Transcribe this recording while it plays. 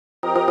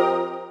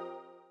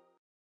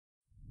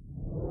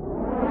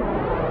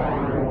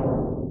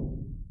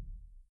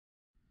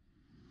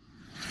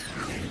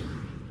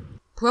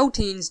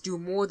Proteins do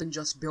more than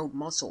just build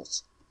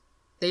muscles.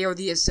 They are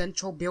the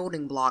essential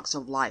building blocks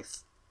of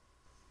life.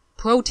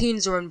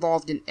 Proteins are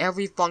involved in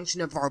every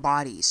function of our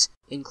bodies,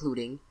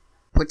 including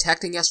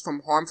protecting us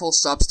from harmful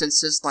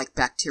substances like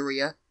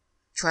bacteria,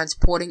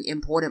 transporting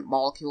important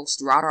molecules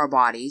throughout our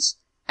bodies,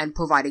 and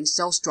providing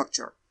cell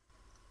structure.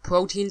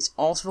 Proteins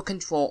also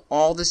control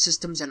all the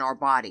systems in our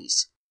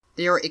bodies.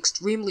 They are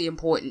extremely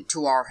important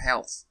to our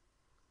health.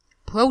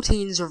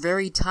 Proteins are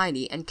very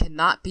tiny and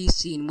cannot be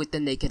seen with the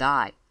naked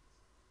eye.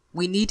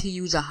 We need to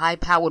use a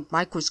high-powered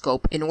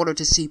microscope in order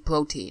to see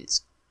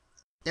proteins.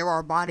 They're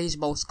our body's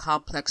most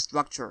complex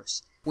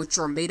structures, which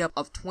are made up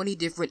of 20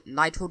 different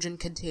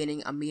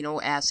nitrogen-containing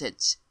amino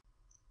acids.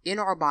 In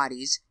our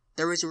bodies,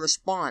 there is a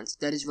response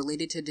that is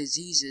related to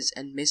diseases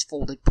and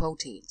misfolded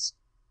proteins.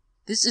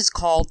 This is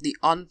called the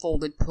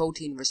unfolded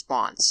protein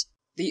response.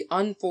 The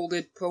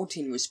unfolded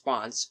protein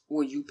response,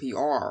 or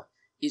UPR,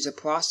 is a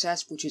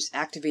process which is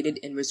activated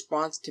in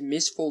response to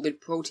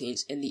misfolded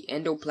proteins in the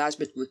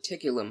endoplasmic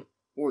reticulum,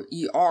 or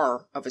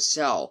ER, of a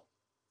cell.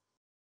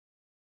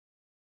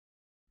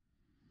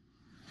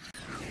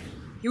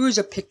 Here is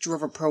a picture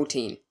of a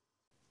protein.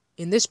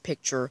 In this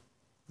picture,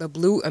 the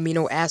blue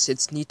amino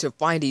acids need to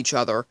find each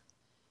other,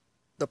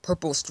 the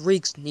purple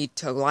streaks need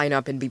to line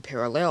up and be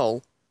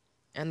parallel,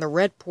 and the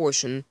red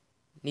portion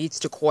needs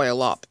to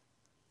coil up.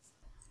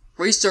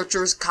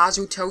 Researchers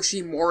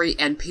Kazutoshi Mori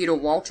and Peter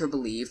Walter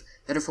believe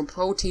that if a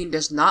protein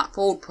does not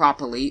fold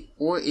properly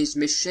or is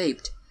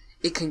misshaped,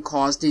 it can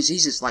cause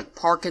diseases like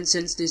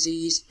Parkinson's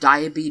disease,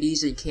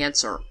 diabetes, and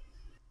cancer.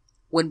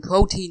 When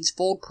proteins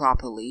fold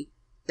properly,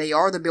 they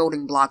are the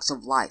building blocks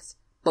of life,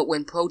 but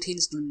when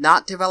proteins do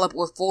not develop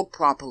or fold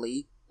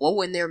properly, or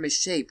when they're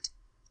misshaped,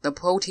 the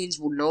proteins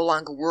will no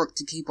longer work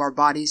to keep our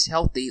bodies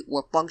healthy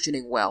or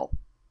functioning well.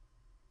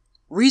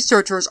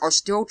 Researchers are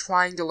still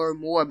trying to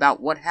learn more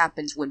about what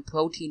happens when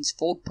proteins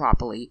fold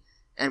properly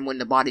and when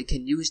the body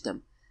can use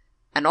them.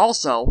 And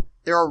also,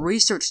 there are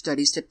research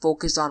studies that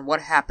focus on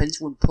what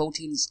happens when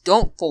proteins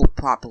don't fold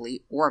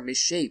properly or are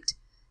misshaped,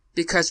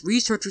 because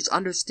researchers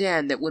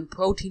understand that when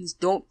proteins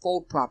don't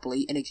fold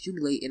properly and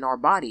accumulate in our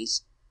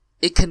bodies,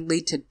 it can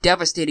lead to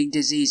devastating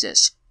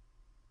diseases.